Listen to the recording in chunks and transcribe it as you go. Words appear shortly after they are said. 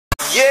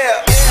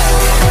Yeah.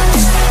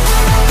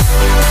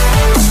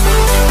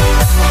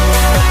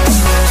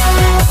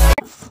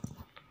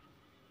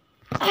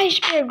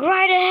 Iceberg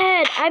right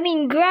ahead. I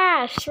mean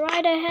grass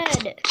right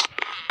ahead.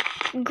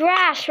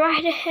 Grass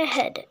right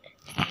ahead.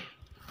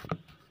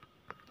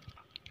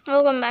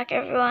 Welcome back,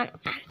 everyone.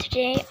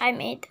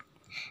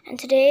 And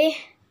today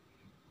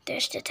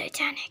there's the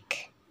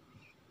Titanic.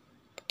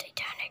 The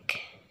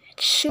Titanic.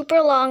 It's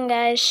super long,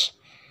 guys.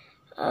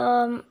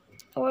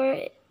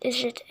 Where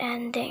is it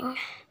ending?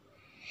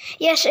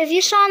 Yes, if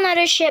you saw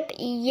another ship,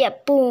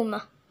 yep,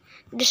 boom.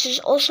 This is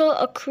also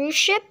a cruise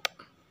ship.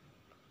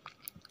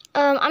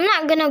 I'm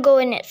not gonna go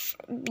in it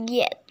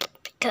yet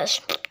because,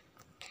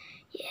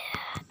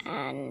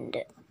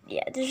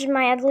 this is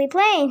my ugly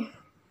plane.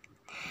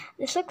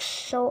 This looks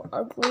so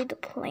ugly, the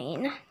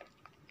plane.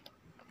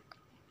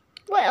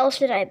 What else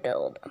did I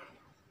build?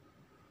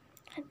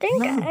 I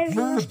think I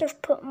must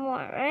have put more,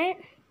 right?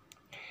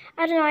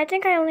 I don't know, I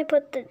think I only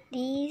put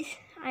these.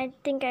 I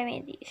think I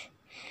made these.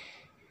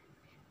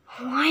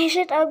 Why is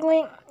it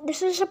ugly?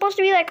 This is supposed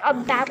to be like a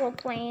battle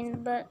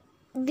plane, but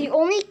the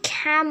only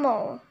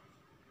camo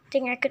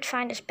thing I could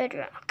find is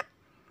bedrock.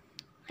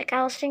 Like,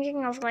 I was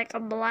thinking of like a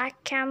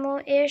black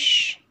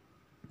camo-ish.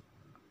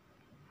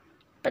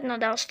 But no,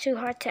 that was too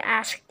hard to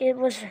ask. It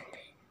wasn't.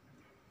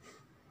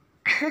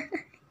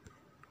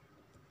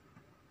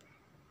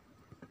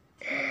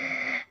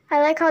 I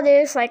like how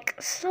there's like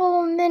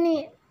so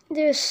many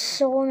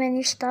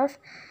stuff.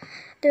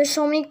 There's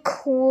so many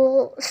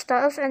cool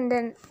stuff, and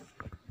then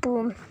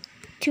boom,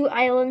 two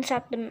islands,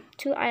 and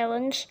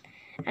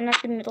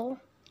at the middle,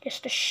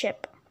 just a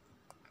ship.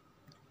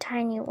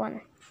 Tiny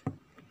one.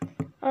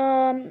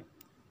 I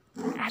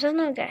don't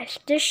know, guys.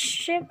 This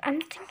ship, I'm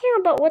thinking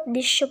about what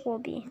this ship will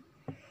be.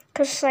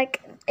 Cause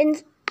like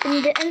in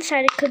the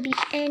inside it could be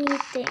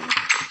anything.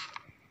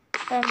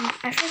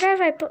 I forgot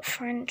if I put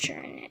furniture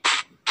in it.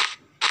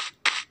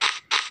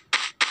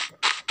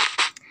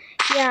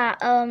 Yeah,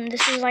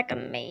 this is like a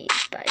maze,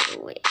 by the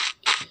way.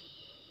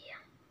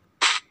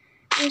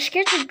 I'm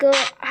scared to go.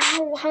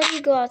 How do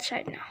you go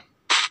outside now?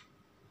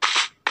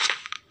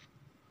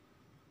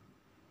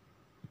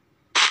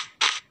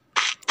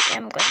 Yeah,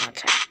 I'm going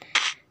outside.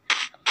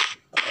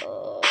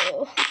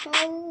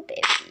 Oh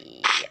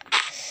baby.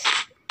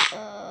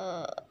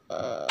 Oh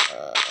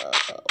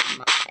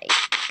my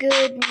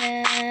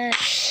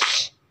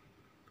goodness.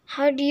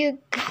 How do you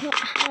go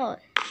out?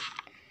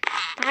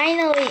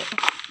 Finally.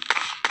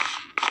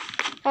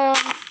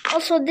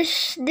 Also this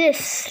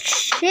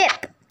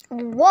ship,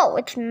 whoa,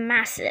 it's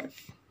massive.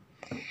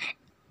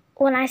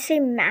 When I say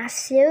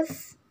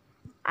massive,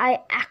 I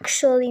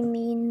actually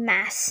mean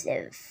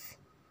massive.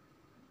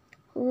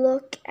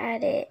 Look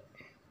at it.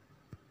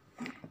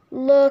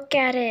 Look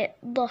at it.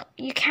 Look,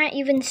 you can't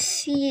even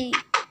see.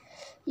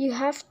 You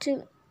have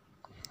to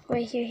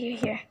wait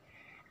here.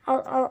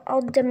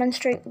 I'll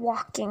demonstrate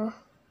walking.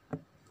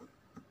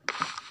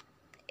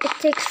 It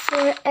takes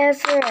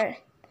forever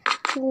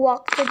to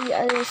walk to the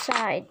other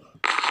side.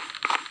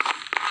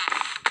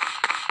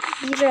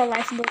 These are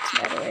lifeboats,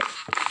 by the way.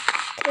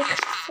 It takes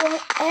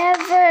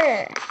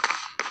forever.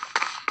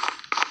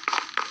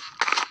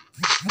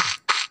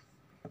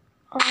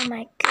 Oh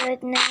my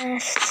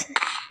goodness.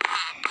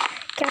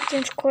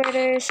 Captain's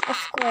quarters,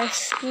 of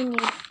course. We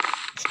need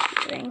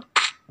steering.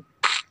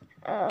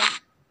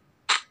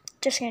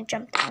 Just gonna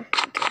jump down,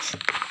 I guess.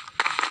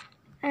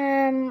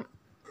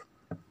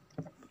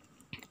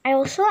 I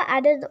also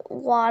added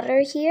water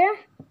here.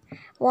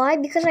 Why?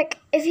 Because like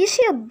if you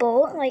see a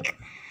boat, like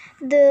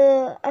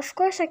the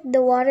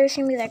water is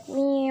gonna be like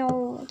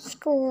let's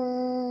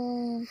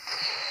go.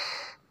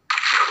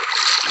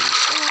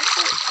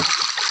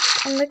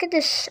 And look at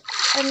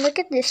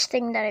this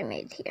thing that I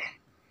made here.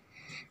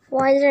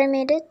 Why did I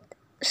made it?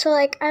 So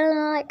like I don't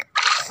know, like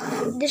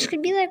this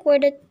could be like where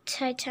the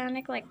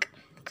Titanic like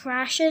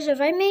crashes.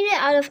 If I made it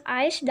out of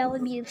ice, that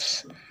would be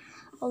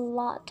a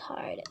lot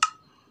hard.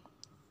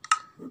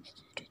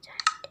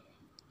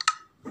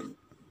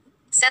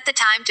 Set the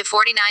time to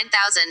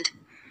 49,000.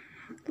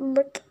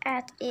 Look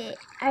at it.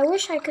 I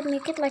wish I could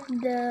make it like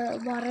the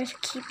water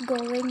keep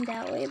going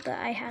that way, but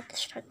I had to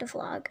start the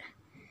vlog.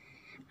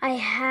 I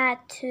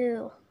had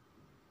to.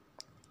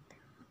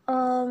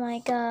 Oh my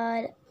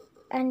god.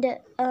 And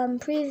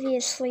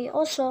previously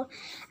also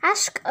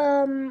ask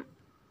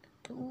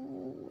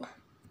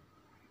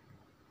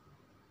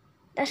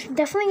that's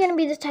definitely gonna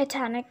be the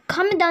Titanic.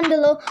 Comment down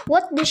below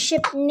what the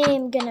ship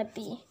name gonna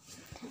be.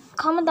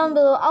 Comment down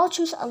below. I'll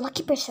choose a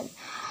lucky person.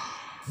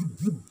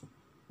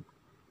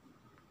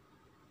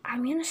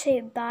 I'm gonna say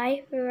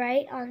bye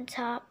right on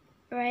top,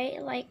 right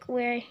like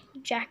where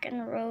Jack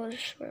and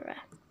Rose were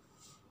at.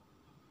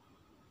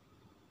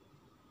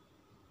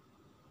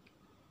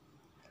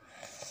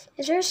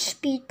 Is there a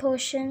speed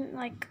potion?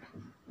 Like,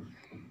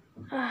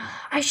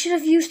 I should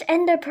have used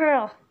Ender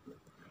Pearl.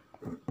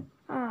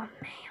 Oh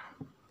man,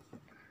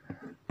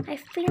 I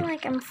feel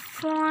like I'm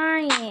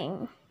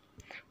flying.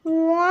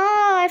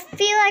 Whoa, I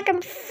feel like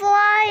I'm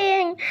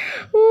flying.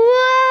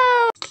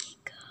 Whoa.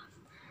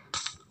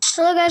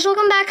 Hello guys,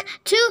 welcome back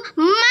to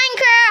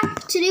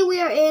Minecraft. Today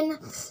we are in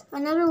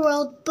another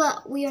world,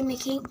 but we are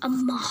making a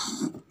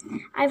mall.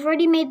 I've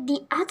already made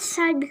the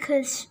outside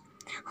because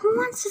who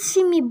wants to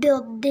see me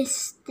build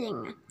this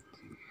thing?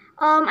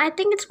 I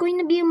think it's going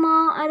to be a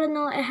mall. I don't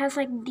know. It has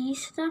like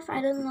these stuff.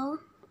 I don't know.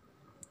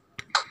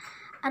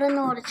 I don't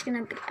know what it's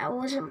gonna be. I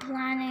wasn't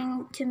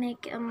planning to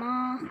make a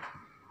mall.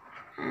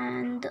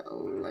 And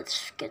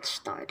let's get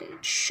started,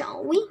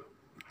 shall we?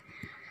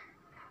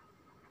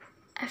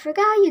 I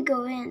forgot how you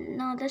go in.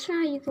 No, that's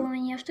not how you go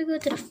in. You have to go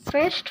to the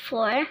first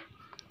floor.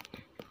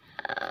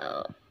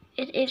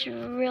 It is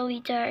really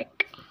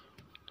dark.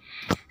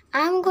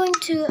 I'm going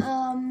to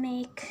I'm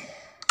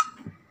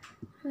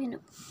gonna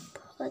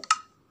put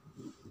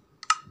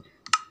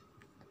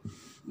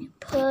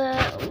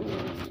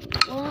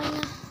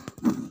one.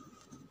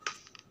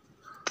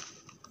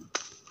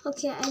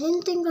 Okay, I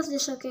didn't think of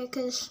this. Okay,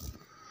 because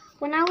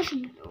I'm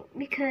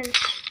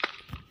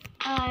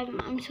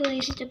too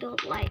lazy to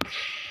build lights.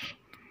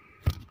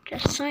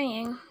 Just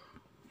saying.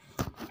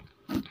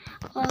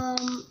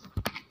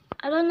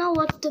 I don't know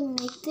what to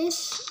make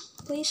this.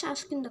 Please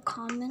ask in the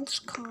comments,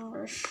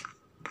 Congress.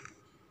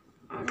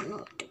 I don't know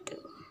what to do.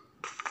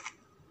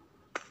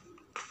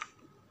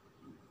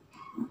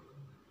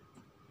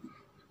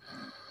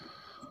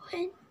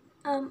 Wait,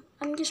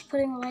 I'm just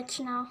putting lights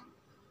now.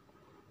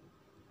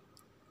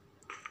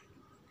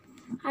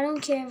 I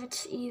don't care if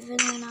it's even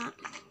or not.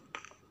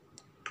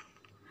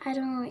 I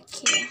don't really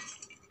care.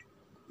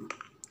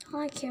 All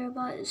I care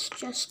about is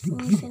just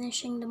me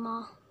finishing the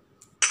mall.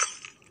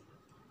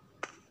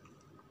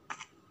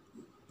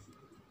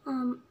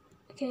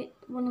 Okay,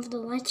 one of the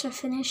lights are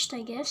finished,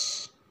 I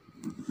guess.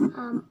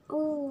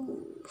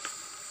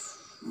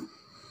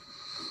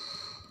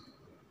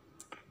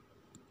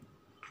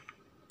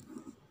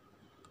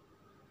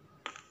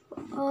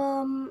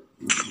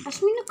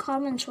 Ask me in the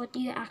comments what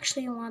you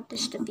actually want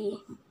this to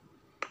be.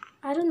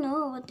 I don't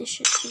know what this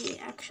should be,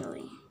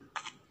 actually.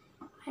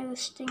 I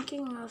was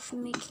thinking of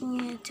making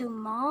it into a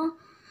mall,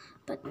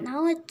 but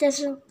now it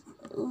doesn't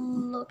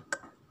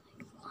look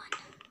like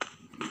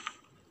one.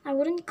 I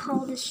wouldn't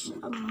call this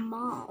a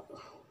mall.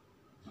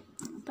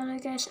 But I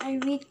guess I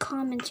read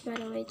comments, by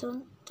the way.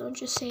 Don't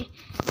just say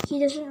he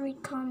doesn't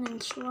read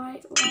comments.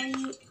 Why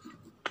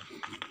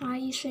are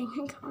you saying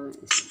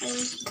comments? I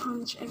read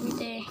comments every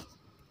day.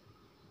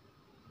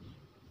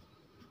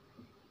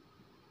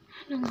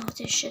 I don't know what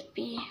this should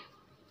be.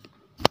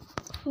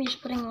 I'm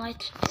just putting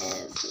lights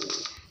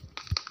everywhere.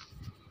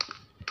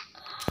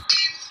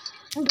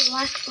 The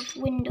lack of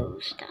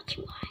windows, that's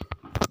why.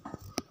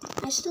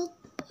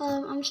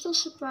 I'm still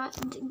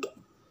surprised.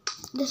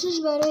 This is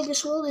better.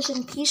 This world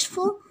isn't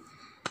peaceful.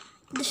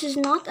 This is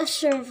not a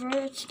server.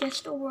 It's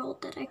just a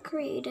world that I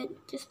created.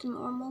 Just a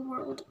normal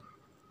world.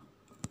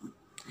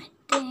 I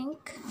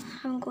think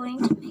I'm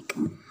going to make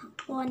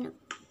one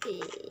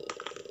big thing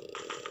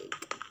here.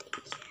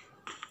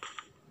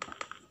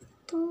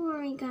 Don't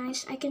worry,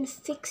 guys. I can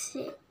fix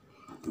it.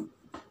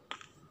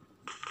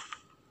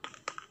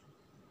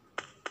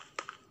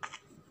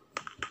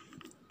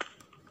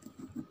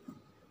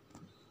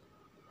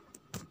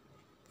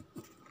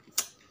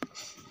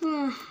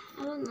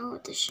 I don't know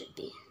what this should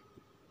be.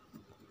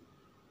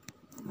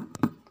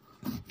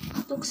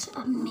 It looks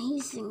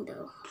amazing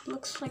though. It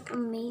looks like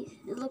amazing.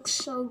 It looks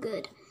so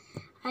good.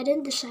 I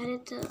didn't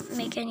decide to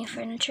make any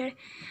furniture.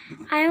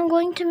 I am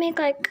going to make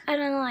like, I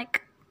don't know,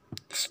 like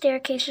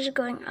staircases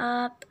going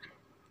up.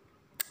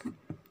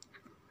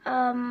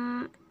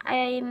 I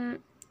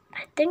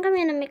think I'm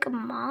gonna make a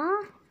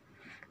mall.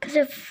 Cause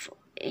if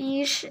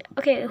you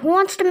okay, who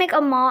wants to make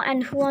a mall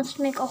and who wants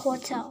to make a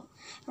hotel?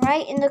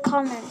 Write in the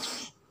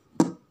comments.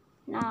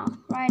 Now,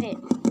 write it.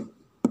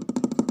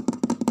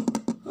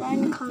 Write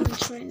in the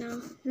comments right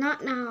now.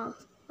 Not now,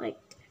 like,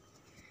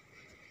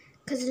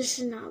 cause this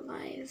is not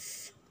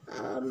live.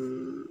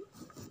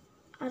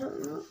 I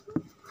don't know.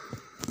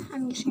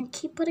 I'm just gonna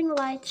keep putting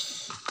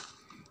lights.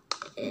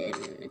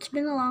 It's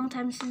been a long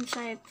time since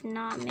I've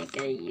not made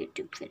a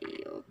YouTube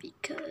video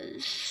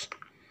because,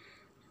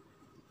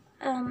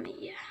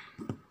 yeah.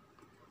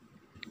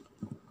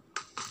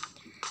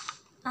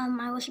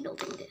 I was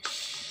building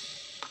this.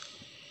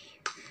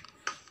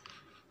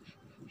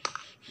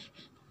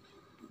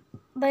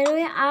 By the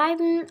way,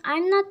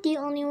 I'm not the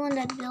only one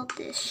that built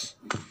this.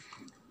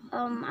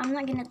 I'm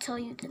not gonna tell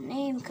you the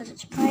name because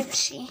it's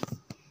privacy.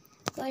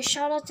 But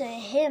shout out to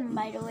him,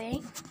 by the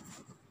way.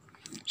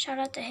 Shout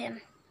out to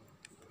him.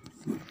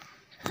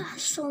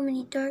 So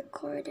many dark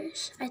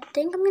corridors. I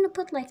think I'm gonna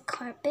put like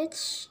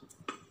carpets.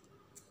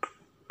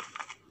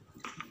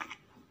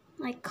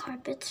 Like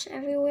carpets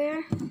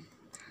everywhere.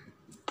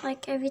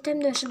 Like every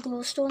time there's a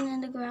glowstone in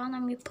the ground,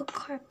 I'm gonna put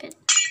carpet.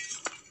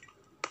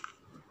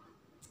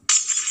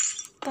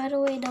 By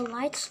the way, the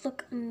lights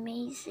look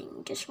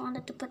amazing. Just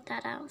wanted to put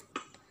that out.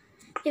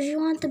 If you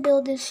want to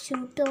build this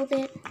too, build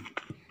it.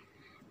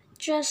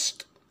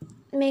 Just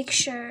make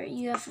sure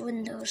you have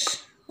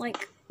windows.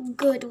 Like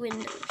good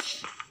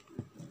windows.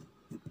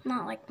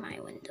 Not like my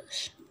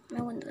windows.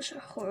 My windows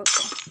are horrible.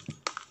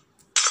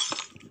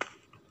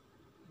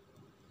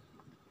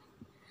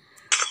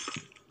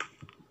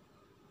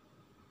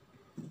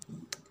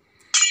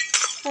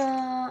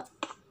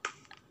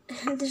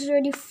 this is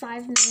already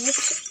 5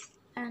 minutes,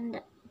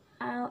 and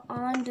all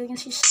I'm doing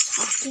is just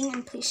talking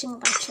and placing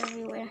lights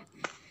everywhere.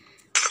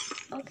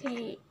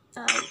 Okay,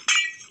 I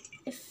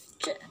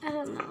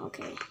don't know,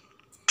 okay.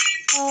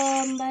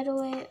 By the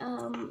way,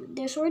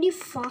 there's already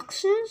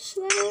foxes,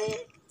 by the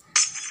way.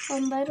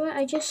 By the way,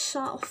 I just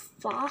saw a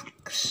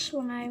fox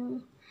when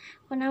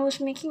I was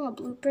making a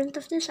blueprint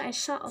of this. I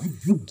saw a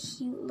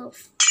cute little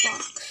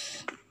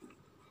fox,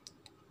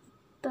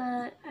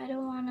 but I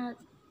don't want to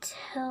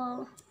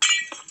tell.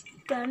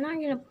 But I'm not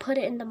gonna put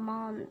it in the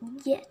mall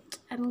yet.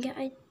 I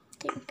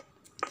think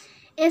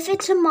if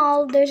it's a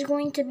mall, there's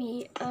going to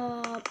be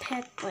a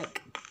pet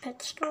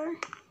store.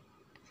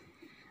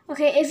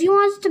 Okay, if you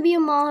want it to be a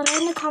mall,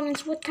 write in the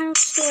comments what kind of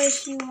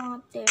stores you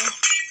want there.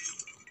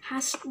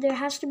 There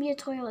has to be a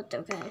toilet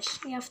though, guys.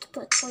 You have to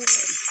put toilet.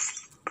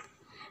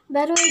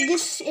 By the way,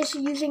 this is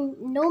using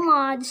no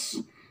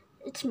mods.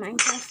 It's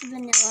Minecraft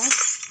vanilla,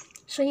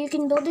 so you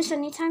can build this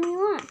anytime you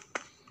want.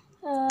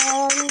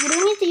 You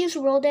don't need to use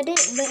World Edit,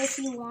 but if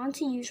you want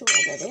to use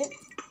World Edit,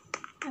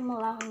 I'm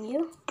allowing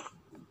you.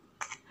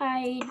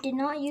 I did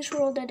not use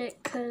World Edit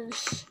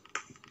because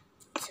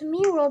to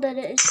me World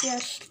Edit is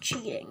just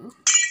cheating.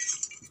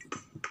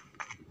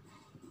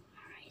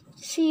 Alright,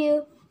 see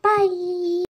you. Bye!